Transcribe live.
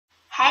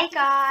Hey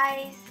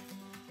guys!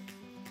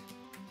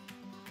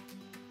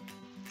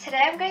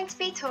 Today I'm going to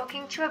be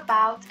talking to you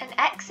about an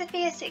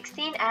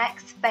XSOPHIA16X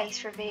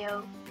face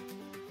reveal.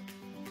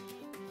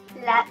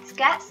 Let's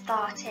get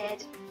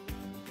started.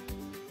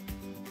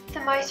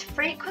 The most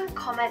frequent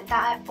comment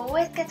that I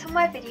always get on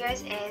my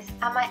videos is,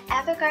 am I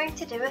ever going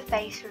to do a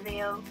face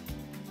reveal?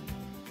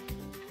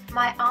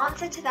 My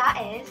answer to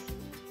that is,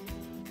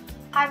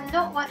 I'm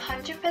not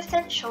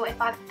 100% sure if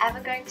I'm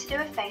ever going to do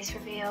a face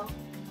reveal.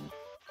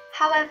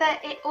 However,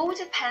 it all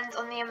depends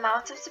on the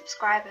amount of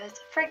subscribers.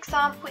 For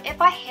example,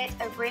 if I hit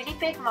a really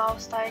big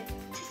milestone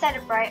to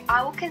celebrate,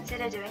 I will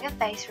consider doing a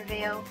face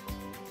reveal.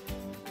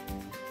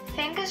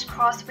 Fingers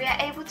crossed we are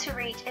able to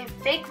reach a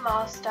big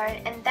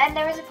milestone, and then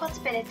there is a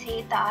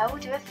possibility that I will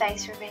do a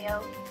face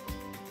reveal.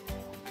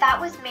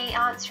 That was me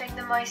answering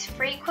the most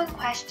frequent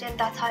question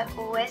that I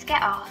always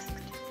get asked.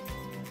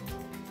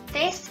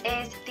 This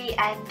is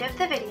the end of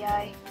the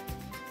video.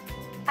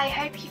 I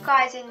hope you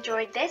guys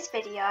enjoyed this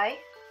video.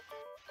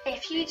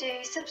 If you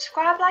do,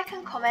 subscribe, like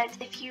and comment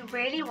if you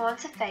really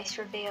want a face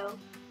reveal.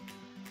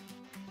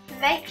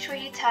 Make sure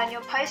you turn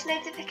your post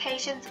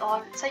notifications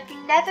on so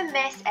you never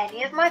miss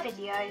any of my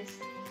videos.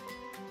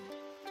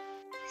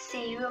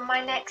 See you in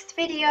my next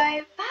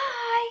video. Bye!